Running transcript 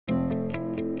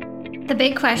The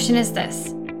big question is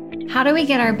this: how do we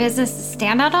get our business to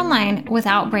stand out online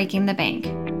without breaking the bank?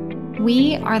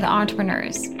 We are the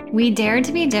entrepreneurs. We dared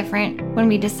to be different when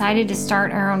we decided to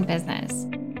start our own business.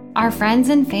 Our friends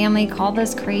and family called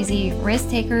us crazy, risk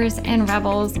takers, and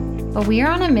rebels, but we are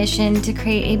on a mission to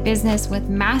create a business with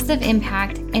massive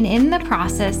impact and in the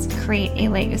process, create a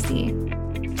legacy.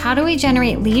 How do we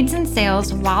generate leads and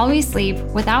sales while we sleep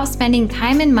without spending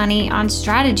time and money on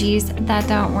strategies that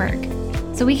don't work,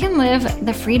 so we can live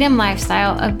the freedom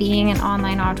lifestyle of being an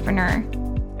online entrepreneur?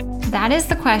 That is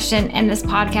the question, and this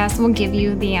podcast will give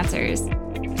you the answers.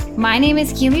 My name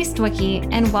is Keely Stwicki,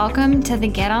 and welcome to the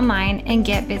Get Online and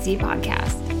Get Busy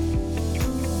podcast.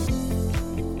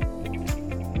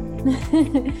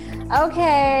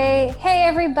 Okay. Hey,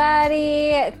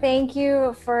 everybody. Thank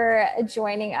you for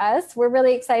joining us. We're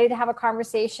really excited to have a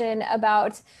conversation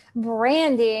about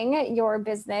branding your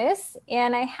business.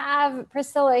 And I have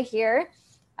Priscilla here.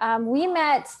 We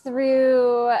met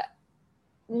through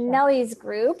Nellie's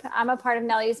group. I'm a part of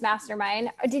Nellie's mastermind.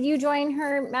 Did you join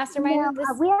her mastermind? No,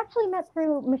 we actually met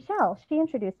through Michelle. She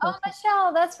introduced us. Oh,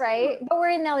 Michelle, that's right. But we're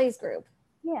in Nellie's group.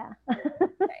 Yeah.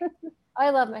 Right. I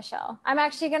love Michelle.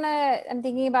 I'm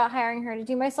thinking about hiring her to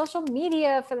do my social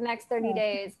media for the next 30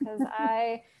 days because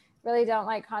I really don't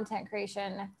like content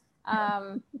creation.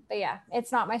 But yeah,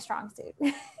 it's not my strong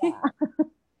suit. Yeah.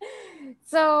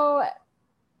 So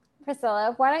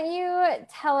Priscilla, why don't you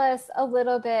tell us a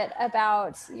little bit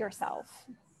about yourself?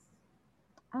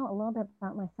 Oh, a little bit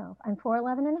about myself. I'm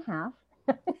 4'11" and a half.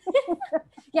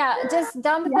 Yeah, just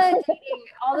dump the dating,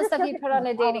 all the stuff you put on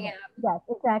a dating app. Yes,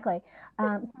 exactly.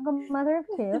 Single mother of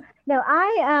two. No,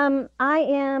 I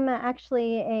am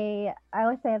actually I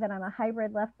always say that I'm a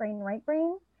hybrid left brain, right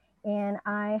brain. And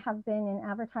I have been in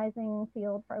advertising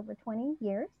field for over 20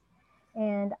 years.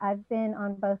 And I've been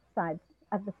on both sides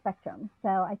of the spectrum. So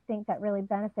I think that really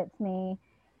benefits me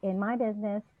in my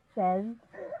business,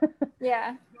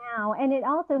 Yeah. now. And it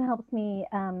also helps me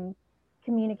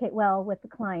communicate well with the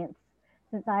clients,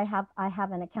 since I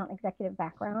have an account executive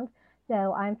background.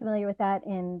 So I'm familiar with that,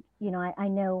 and I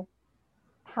know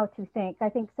how to think. I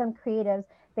think some creatives,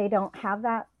 they don't have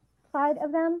that side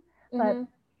of them, but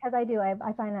because I do,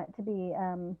 I find that to be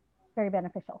very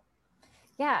beneficial.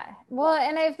 Yeah. Well,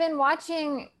 and I've been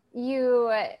watching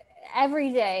you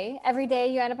every day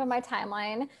you end up on my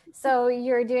timeline. So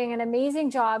you're doing an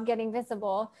amazing job getting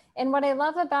visible. And what I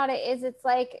love about it is it's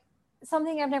like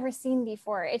something I've never seen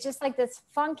before. It's just like this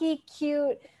funky,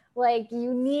 cute, like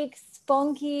unique,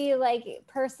 spunky, like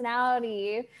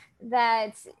personality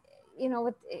that,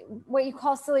 with what you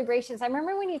call celebrations. I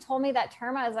remember when you told me that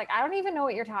term, I was like, I don't even know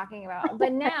what you're talking about.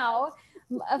 But now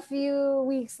a few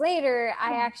weeks later,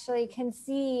 I actually can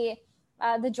see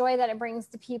the joy that it brings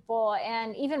to people,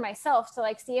 and even myself, to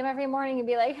like see him every morning and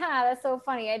be like, that's so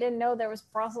funny. I didn't know there was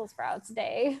Brussels sprouts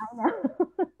today. I know.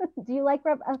 Do you like,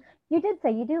 you did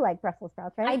say you do like Brussels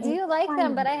sprouts, right? I do like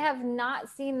them, but I have not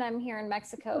seen them here in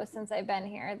Mexico since I've been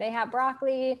here. They have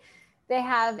broccoli, they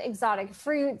have exotic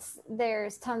fruits.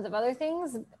 There's tons of other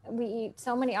things. We eat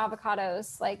so many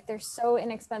avocados, like they're so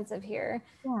inexpensive here,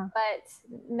 but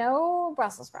no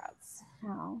Brussels sprouts.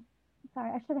 Oh,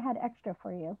 sorry. I should have had extra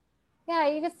for you. Yeah,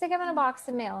 you could stick them in a box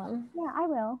and mail them. Yeah, I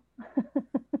will.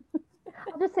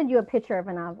 I'll just send you a picture of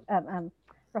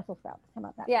Brussels sprouts. How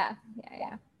about that? Yeah.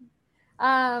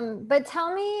 But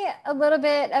tell me a little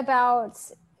bit about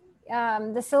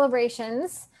the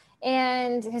celebrations,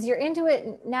 and because you're into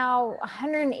it now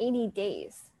 180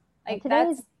 days. Like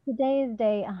today is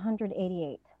day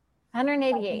 188.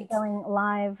 188. Going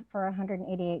live for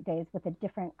 188 days with a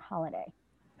different holiday.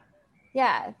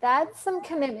 Yeah, that's some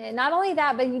commitment. Not only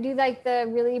that, but you do like the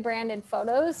really branded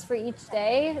photos for each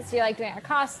day. So you're like doing a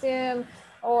costume,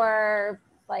 or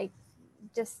like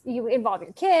just you involve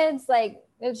your kids. Like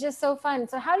it's just so fun.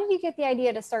 So how did you get the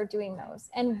idea to start doing those,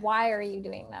 and why are you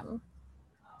doing them?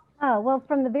 Oh, well,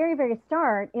 from the very, very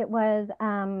start, it was,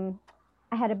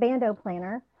 I had a bando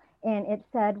planner, and it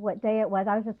said what day it was.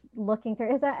 I was just looking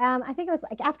through it. I think it was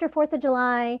like after 4th of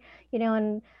July,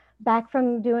 and back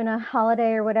from doing a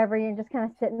holiday or whatever, you're just kind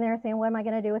of sitting there saying, what am I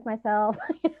going to do with myself?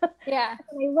 Yeah.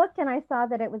 And I looked and I saw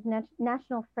that it was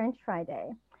National French Fry Day.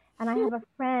 And I have a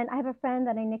friend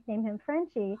that I nicknamed him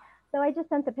Frenchie. So I just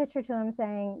sent the picture to him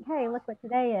saying, hey, look what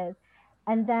today is.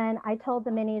 And then I told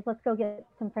the minis, let's go get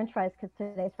some French fries because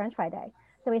today's French Fry Day.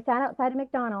 So we sat outside of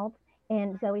McDonald's,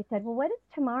 and Zoe said, well, what is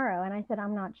tomorrow? And I said,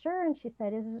 I'm not sure. And she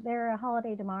said, is there a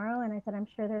holiday tomorrow? And I said, I'm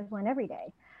sure there's one every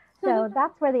day. So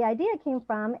that's where the idea came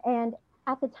from. And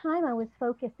at the time, I was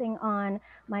focusing on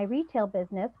my retail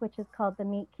business, which is called the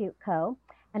Meet Cute Co.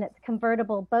 And it's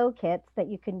convertible bow kits that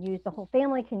you can use, the whole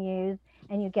family can use,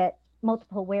 and you get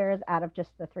multiple wares out of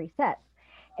just the 3 sets.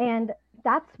 And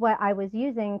that's what I was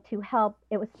using to help.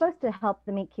 It was supposed to help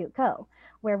the Meet Cute Co,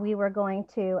 where we were going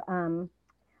to,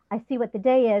 I see what the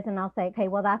day is and I'll say, okay,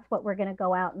 well, that's what we're going to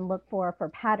go out and look for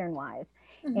pattern wise.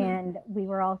 Mm-hmm. And we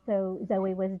were also,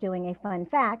 Zoe was doing a fun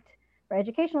fact for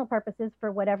educational purposes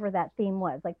for whatever that theme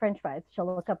was, like French fries. She'll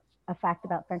look up a fact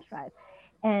about French fries.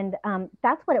 And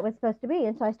that's what it was supposed to be.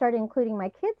 And so I started including my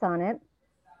kids on it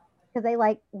because they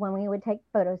like when we would take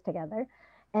photos together.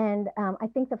 And I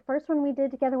think the first one we did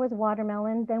together was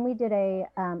watermelon. Then we did a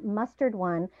mustard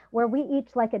one where we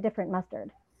each like a different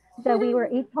mustard. So we were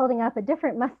each holding up a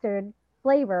different mustard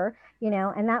flavor,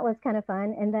 and that was kind of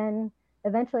fun. And then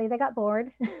eventually they got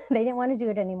bored. They didn't want to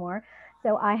do it anymore.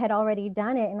 So I had already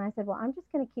done it. And I said, well, I'm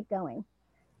just going to keep going.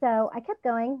 So I kept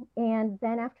going. And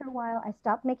then after a while, I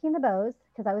stopped making the bows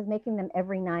because I was making them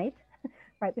every night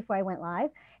right before I went live.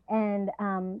 And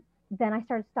then I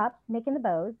stopped making the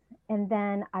bows. And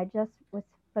then I just was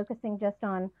focusing just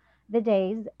on the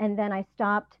days. And then I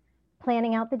stopped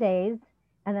planning out the days.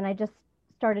 And then I just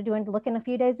started looking a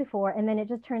few days before. And then it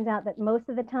just turns out that most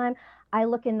of the time I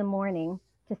look in the morning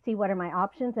to see what are my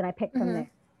options and I pick from there.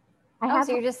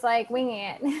 So you're just like winging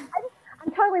it.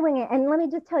 I'm totally winging it. And let me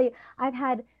just tell you, I've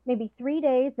had maybe 3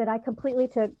 days that I completely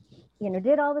took,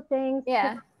 did all the things.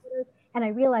 Yeah. And I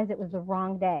realized it was the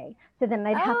wrong day. So then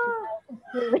I'd have to go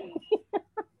completely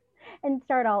and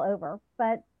start all over.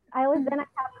 But then I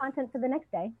have content for the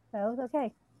next day. So it was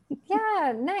okay.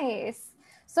 Yeah, nice.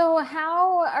 So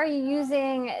how are you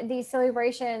using these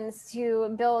celebrations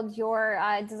to build your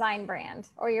design brand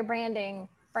or your branding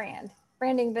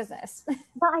business?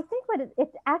 Well, I think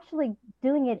it's actually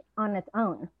doing it on its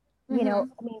own.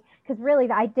 Because really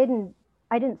I didn't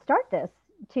start this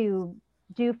to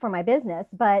do for my business,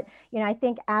 but I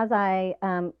think as I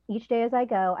each day as I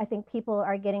go, I think people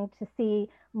are getting to see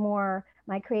more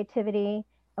my creativity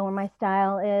and where my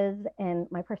style is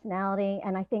and my personality,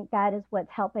 and I think that is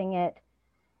what's helping it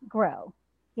grow.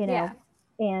 Yeah.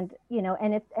 And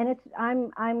it's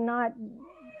I'm not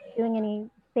doing any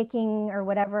faking or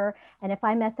whatever. And if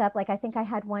I mess up, like I think I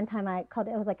had one time it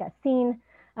was like a scene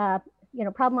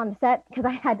problem on the set because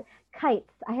I had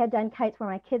kites. I had done kites where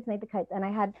my kids made the kites, and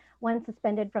I had one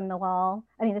suspended from the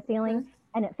ceiling,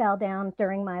 and it fell down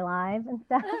during my live and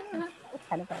stuff. It was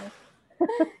kind of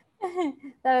funny.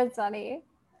 That is funny.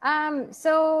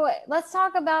 So let's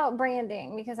talk about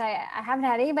branding because I haven't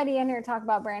had anybody in here talk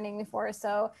about branding before.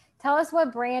 So tell us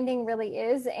what branding really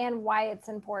is and why it's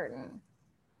important.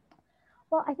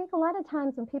 Well, I think a lot of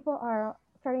times when people are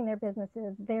starting their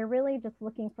businesses, they're really just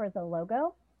looking for the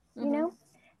logo,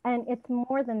 and it's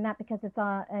more than that because it's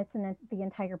the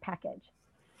entire package.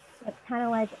 It's kind of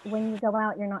like when you go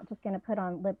out, you're not just going to put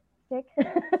on lipstick.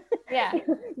 Yeah.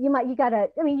 You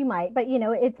might, but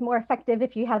it's more effective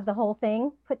if you have the whole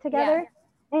thing put together.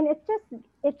 Yeah. And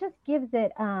it just gives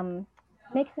it,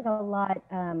 makes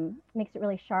it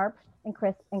really sharp and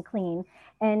crisp and clean.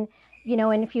 And,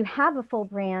 and if you have a full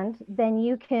brand, then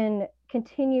you can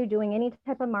continue doing any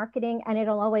type of marketing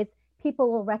and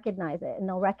people will recognize it and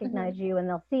they'll recognize you and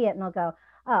they'll see it and they'll go,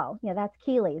 oh, that's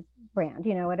Keely's brand,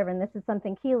 whatever. And this is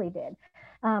something Keely did.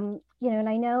 And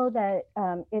I know that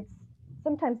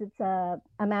sometimes it's a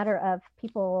matter of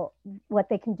people, what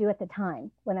they can do at the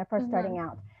time when they're first starting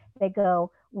out. They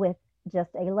go with just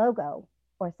a logo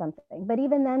or something. But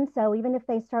even then, even if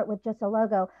they start with just a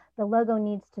logo, the logo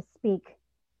needs to speak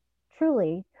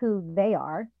truly who they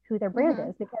are, who their brand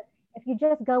is. Because if you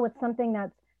just go with something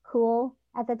that's cool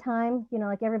at the time,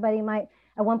 like everybody might,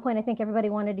 at one point, I think everybody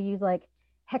wanted to use like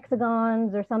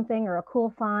hexagons or something or a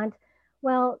cool font.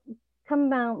 Well,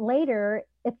 come out later,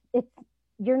 it's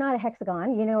you're not a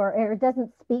hexagon, or it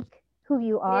doesn't speak who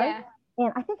you are. Yeah.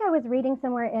 And I think I was reading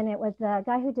somewhere, and it was the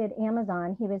guy who did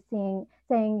Amazon. He was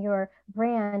saying your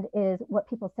brand is what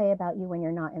people say about you when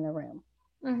you're not in the room,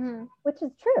 which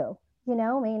is true.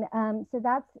 So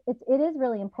it is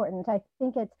really important. I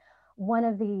think it's one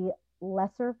of the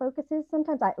lesser focuses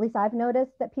sometimes. At least I've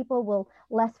noticed that people will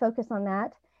less focus on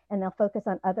that, and they'll focus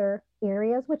on other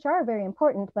areas, which are very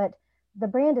important, but the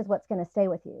brand is what's going to stay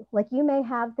with you. Like you may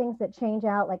have things that change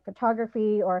out, like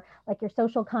photography or like your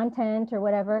social content or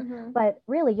whatever, but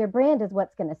really your brand is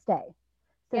what's going to stay.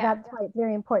 So that's why it's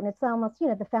very important. It's almost,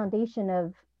 the foundation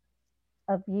of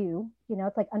you,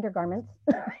 it's like undergarments.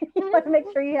 You want to make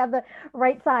sure you have the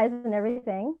right size and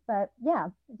everything. But yeah,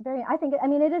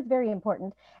 it is very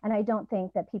important. And I don't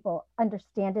think that people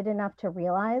understand it enough to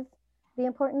realize the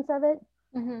importance of it.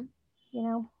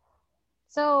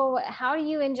 So how do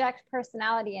you inject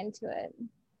personality into it?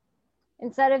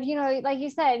 Instead of, like you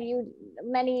said,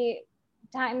 many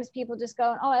times people just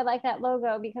go, oh, I like that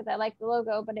logo because I like the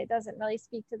logo, but it doesn't really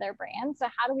speak to their brand. So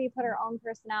how do we put our own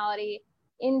personality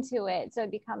into it so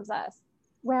it becomes us?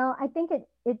 Well, I think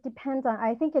it depends on,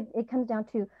 I think it comes down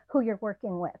to who you're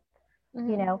working with, you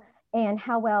Mm-hmm. know, and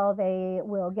how well they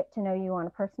will get to know you on a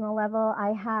personal level.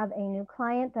 I have a new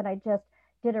client that I just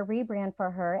did a rebrand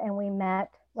for her, and we met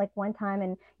like one time,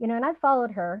 and, and I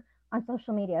followed her on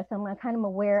social media. So I'm kind of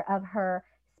aware of her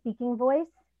speaking voice.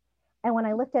 And when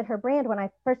I looked at her brand, when I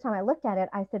first time I looked at it,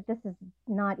 I said, this is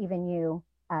not even you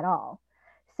at all.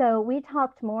 So we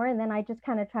talked more, and then I just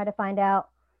kind of try to find out,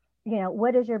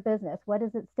 what is your business? What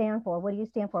does it stand for? What do you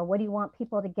stand for? What do you want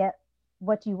people to get?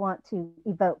 What you want to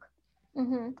evoke?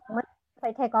 Mm-hmm. Once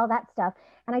I take all that stuff,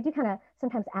 and I do kind of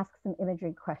sometimes ask some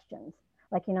imagery questions.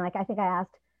 Like I think I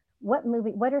asked, what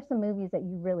are some movies that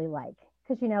you really like?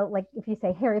 Because, like if you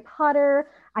say Harry Potter,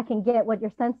 I can get what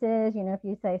your sense is. If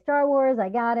you say Star Wars, I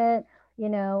got it,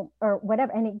 or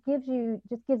whatever. And it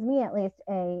just gives me at least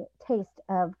a taste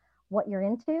of what you're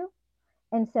into.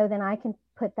 And so then I can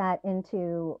put that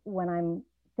into when I'm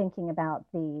thinking about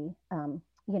the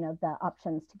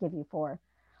options to give you for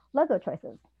logo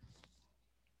choices.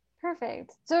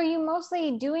 Perfect. So are you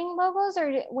mostly doing logos,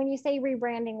 or when you say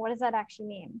rebranding, what does that actually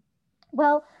mean?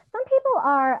 Well, some people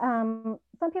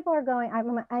are going.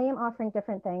 I am offering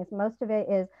different things. Most of it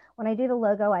is when I do the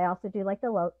logo, I also do like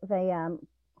the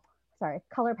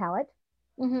color palette,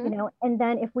 Mm-hmm. and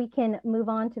then if we can move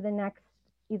on to the next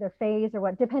either phase or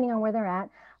what, depending on where they're at,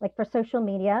 like for social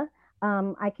media,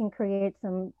 I can create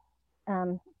some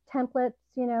um, templates,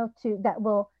 to that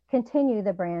will continue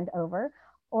the brand over.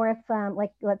 Or if,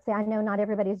 like, let's say, I know not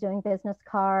everybody's doing business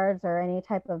cards or any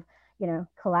type of,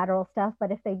 collateral stuff, but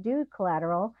if they do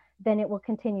collateral, then it will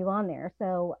continue on there.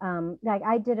 So, like,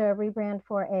 I did a rebrand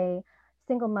for a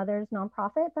single mothers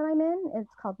nonprofit that I'm in. It's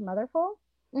called Motherful,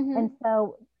 Mm-hmm. and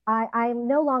so I'm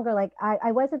no longer like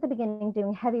I was at the beginning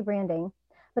doing heavy branding,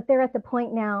 but they're at the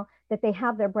point now that they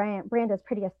have their brand is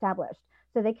pretty established.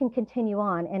 So they can continue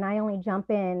on. And I only jump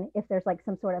in if there's like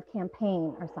some sort of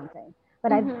campaign or something.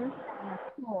 But I've Mm-hmm. enough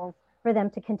tools for them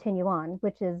to continue on,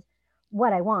 which is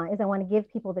what I want, is I want to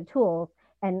give people the tools.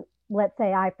 And let's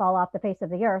say I fall off the face of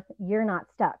the earth, you're not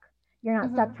stuck. You're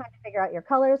not stuck Mm-hmm. trying to figure out your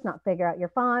colors, not figure out your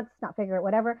fonts, not figure out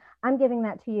whatever. I'm giving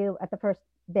that to you at the first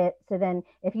bit. So then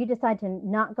if you decide to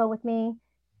not go with me,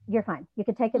 you're fine. You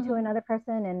could take it to Mm-hmm. another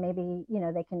person and maybe,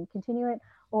 they can continue it.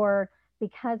 Or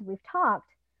because we've talked,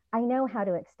 I know how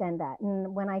to extend that.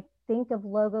 And when I think of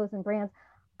logos and brands,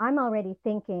 I'm already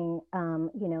thinking,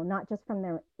 not just from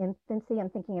their infancy, I'm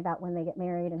thinking about when they get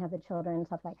married and have the children and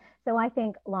stuff like that. So I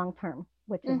think long term,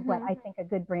 which is what Mm-hmm. I think a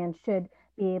good brand should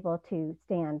be able to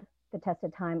stand the test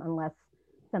of time unless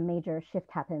some major shift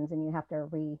happens and you have to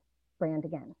rebrand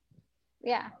again.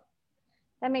 Yeah,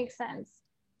 that makes sense.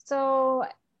 So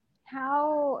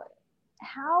how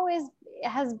how is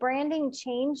has branding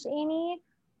changed, Amy,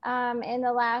 in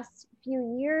the last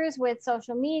few years with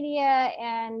social media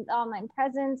and online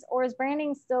presence, or is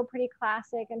branding still pretty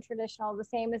classic and traditional, the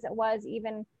same as it was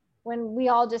even when we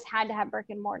all just had to have brick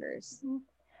and mortars? Mm-hmm.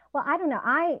 Well, I don't know.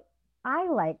 I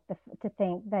like to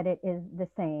think that it is the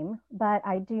same, but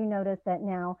I do notice that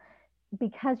now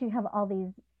because you have all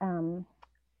these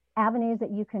avenues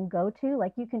that you can go to,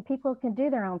 like people can do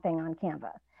their own thing on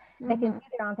Canva. They can Mm-hmm. do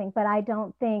their own thing, but I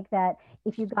don't think that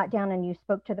if you got down and you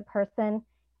spoke to the person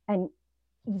and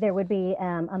there would be a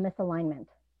misalignment.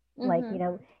 Like,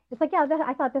 Mm-hmm. it's like, yeah,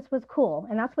 I thought this was cool.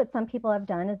 And that's what some people have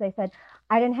done is they said,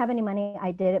 I didn't have any money.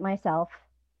 I did it myself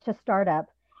to start up.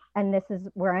 And this is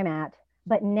where I'm at.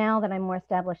 But now that I'm more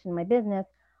established in my business,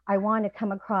 I want to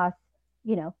come across,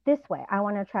 this way. I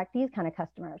want to attract these kind of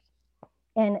customers.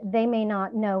 And they may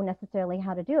not know necessarily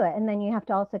how to do it. And then you have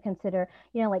to also consider,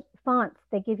 like fonts,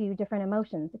 they give you different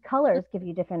emotions. Colors give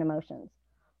you different emotions.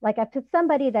 Like if it's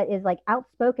somebody that is like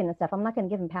outspoken and stuff, I'm not going to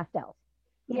give them pastels,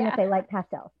 even if Yeah. they like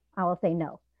pastels. I will say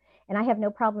no. And I have no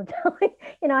problem telling,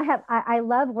 I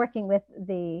love working with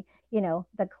the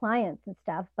clients and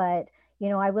stuff, but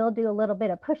I will do a little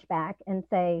bit of pushback and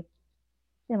say,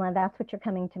 that's what you're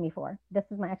coming to me for. This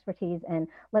is my expertise, and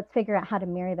let's figure out how to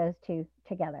marry those two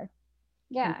together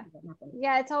and Yeah. see what happens.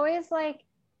 Yeah. It's always like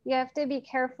you have to be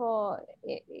careful.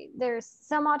 There's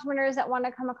some entrepreneurs that want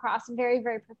to come across very,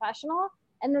 very professional.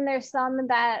 And then there's some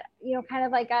that, kind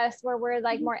of like us, where we're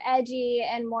like more edgy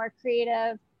and more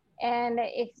creative. And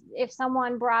if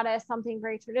someone brought us something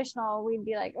very traditional, we'd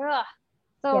be like, ugh.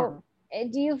 So Yeah.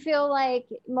 do you feel like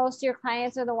most of your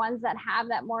clients are the ones that have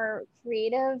that more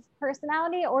creative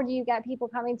personality, or do you get people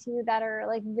coming to you that are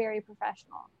like very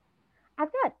professional? I've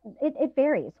got it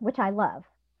varies, which I love.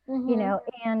 you know,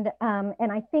 and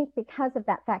I think because of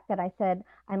that fact that I said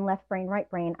I'm left brain, right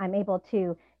brain, I'm able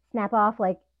to snap off,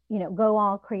 like, go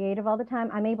all creative all the time.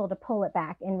 I'm able to pull it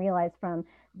back and realize from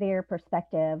their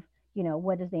perspective,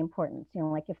 what is the importance,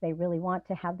 like if they really want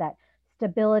to have that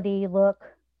stability look,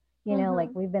 like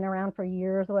we've been around for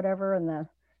years or whatever, and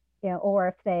or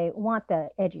if they want the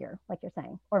edgier, like you're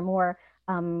saying, or more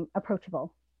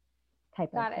approachable type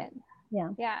of Got thing. it. Yeah.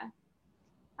 Yeah.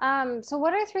 So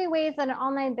what are 3 ways that an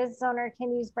online business owner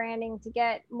can use branding to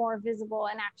get more visible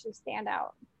and actually stand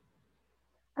out?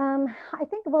 I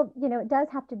think, well, it does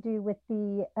have to do with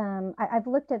I've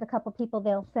looked at a couple people,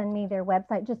 they'll send me their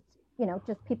website, just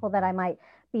people that I might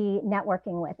be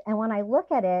networking with. And when I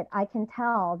look at it, I can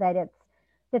tell that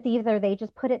either they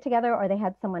just put it together or they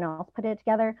had someone else put it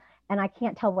together. And I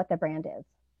can't tell what the brand is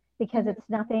because it's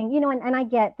nothing, and I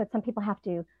get that some people have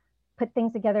to put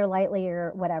things together lightly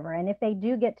or whatever. And if they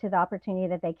do get to the opportunity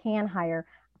that they can hire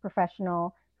a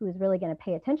professional who is really going to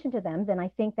pay attention to them, then I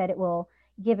think that it will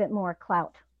give it more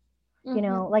clout.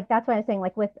 Like that's what I'm saying.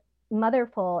 Like with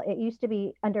Motherful, it used to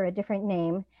be under a different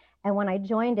name. And when I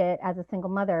joined it as a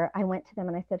single mother, I went to them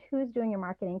and I said, "Who's doing your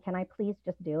marketing? Can I please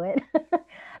just do it?"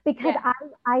 Because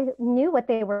I knew what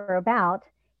they were about.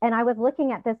 And I was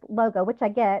looking at this logo, which I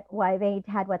get why they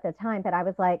had at the time, but I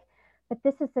was like, but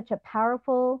this is such a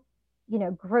powerful,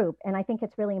 group. And I think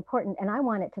it's really important. And I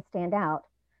want it to stand out.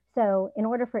 So in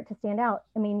order for it to stand out,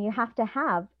 I mean, you have to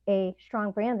have a strong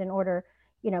brand in order,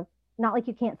 you know, not like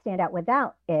you can't stand out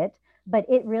without it, but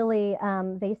it really,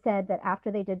 they said that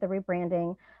after they did the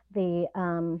rebranding, the,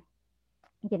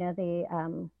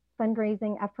 the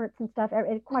fundraising efforts and stuff,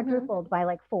 it quadrupled by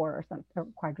like four or something, or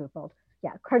quadrupled.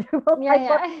 Yeah, quadrupled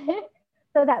by four.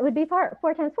 So that would be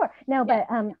four times four. No, but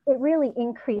it really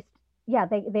increased. Yeah,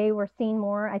 they were seen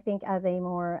more, I think, as a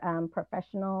more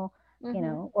professional,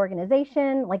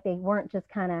 organization. Like they weren't just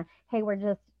kind of, hey, we're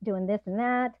just doing this and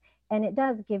that. And it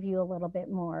does give you a little bit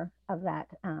more of that,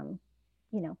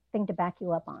 thing to back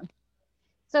you up on.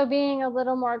 So being a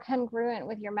little more congruent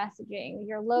with your messaging,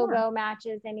 your logo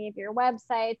matches any of your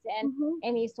websites, and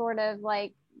any sort of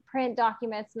like print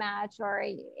documents match, or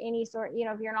any sort,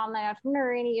 if you're an online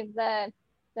entrepreneur, any of the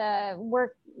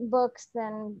workbooks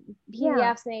and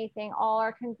PDFs and anything, all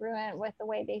are congruent with the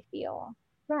way they feel.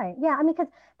 Right. Yeah. I mean,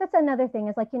 because that's another thing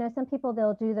is like, some people,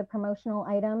 they'll do the promotional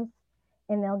items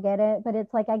and they'll get it, but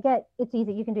it's like, it's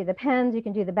easy. You can do the pens, you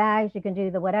can do the bags, you can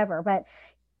do the whatever, but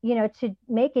to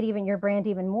make it even your brand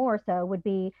even more so would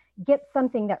be get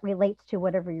something that relates to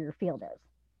whatever your field is.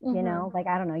 Like,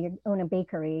 I don't know, you own a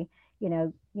bakery,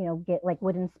 get like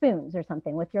wooden spoons or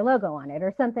something with your logo on it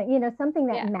or something, something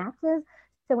that matches.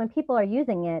 So when people are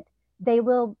using it, they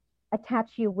will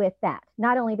attach you with that,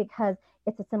 not only because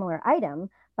it's a similar item,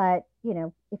 but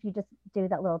if you just do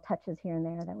that little touches here and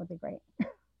there, that would be great.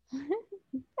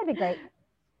 That'd be great.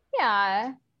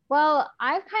 Yeah. Well,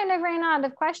 I've kind of ran out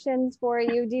of questions for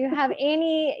you. Do you have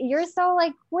any? You're so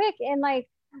like quick and like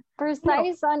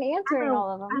precise on answering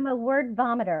all of them. I'm a word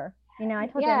vomiter. I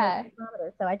told you I'm a word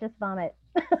vomiter, so I just vomit.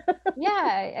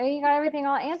 Yeah, I mean, you got everything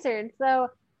all answered. So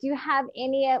do you have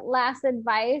any last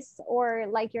advice or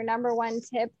like your number one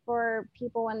tip for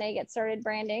people when they get started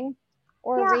branding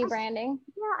or rebranding?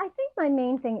 I think my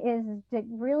main thing is to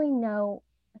really know,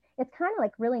 it's kind of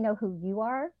like really know who you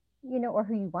are, or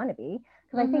who you want to be.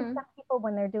 Because I think some people,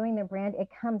 when they're doing their brand, it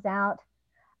comes out,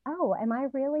 oh, am I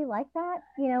really like that?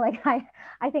 Like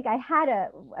I think I had a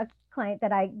client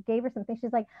that I gave her something.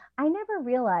 She's like, I never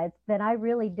realized that I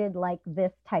really did like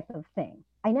this type of thing.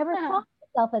 I never saw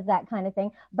myself as that kind of thing,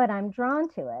 but I'm drawn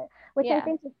to it, which I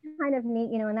think is kind of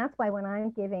neat, and that's why when I'm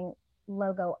giving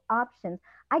logo options,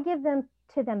 I give them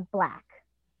to them black.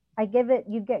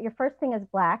 You get your first thing is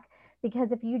black,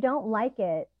 because if you don't like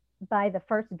it by the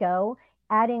first go,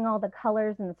 adding all the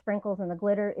colors and the sprinkles and the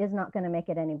glitter is not going to make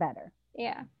it any better.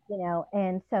 Yeah.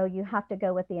 And so you have to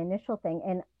go with the initial thing.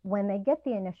 And when they get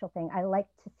the initial thing, I like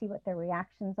to see what their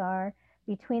reactions are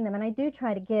between them. And I do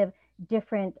try to give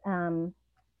different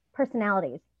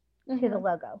personalities to the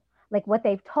logo, like what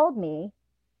they've told me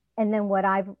and then what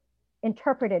I've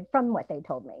interpreted from what they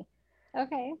told me.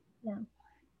 Okay. Yeah.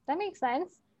 That makes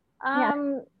sense.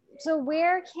 So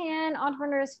where can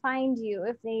entrepreneurs find you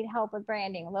if they need help with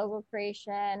branding, logo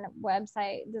creation,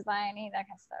 website design, any of that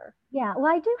kind of stuff? Yeah,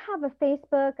 well, I do have a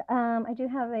Facebook.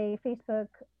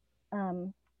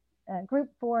 Group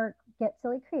for Get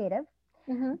Silly Creative.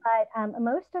 But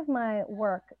most of my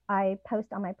work I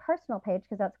post on my personal page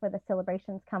because that's where the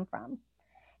celebrations come from.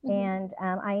 And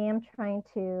I am trying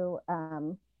to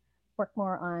work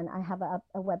more on, I have a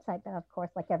website that, of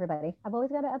course, like everybody, I've always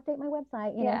got to update my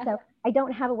website, so I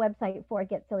don't have a website for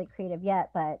Get Silly Creative yet,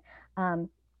 but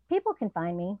people can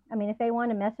find me. I mean, if they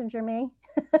want to messenger me.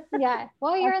 Yeah.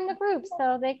 Well, you're in the group,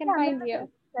 so they can find you.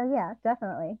 So yeah,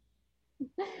 definitely.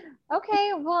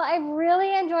 Okay. Well, I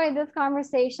really enjoyed this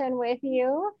conversation with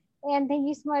you. And thank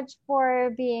you so much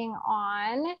for being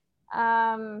on.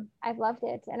 I've loved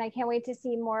it. And I can't wait to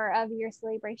see more of your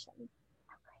celebrations.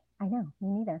 I know,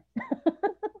 me neither.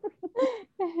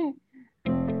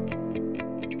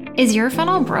 Is your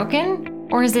funnel broken,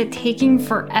 or is it taking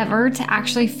forever to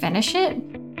actually finish it?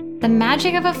 The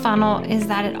magic of a funnel is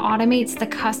that it automates the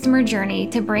customer journey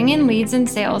to bring in leads and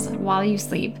sales while you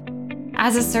sleep.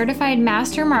 As a certified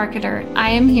master marketer, I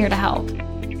am here to help.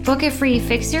 Book a free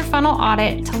Fix Your Funnel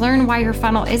audit to learn why your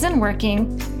funnel isn't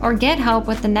working, or get help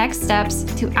with the next steps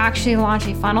to actually launch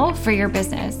a funnel for your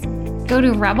business. Go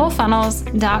to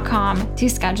rebelfunnels.com to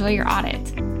schedule your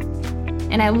audit.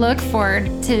 And I look forward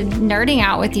to nerding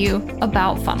out with you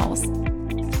about funnels.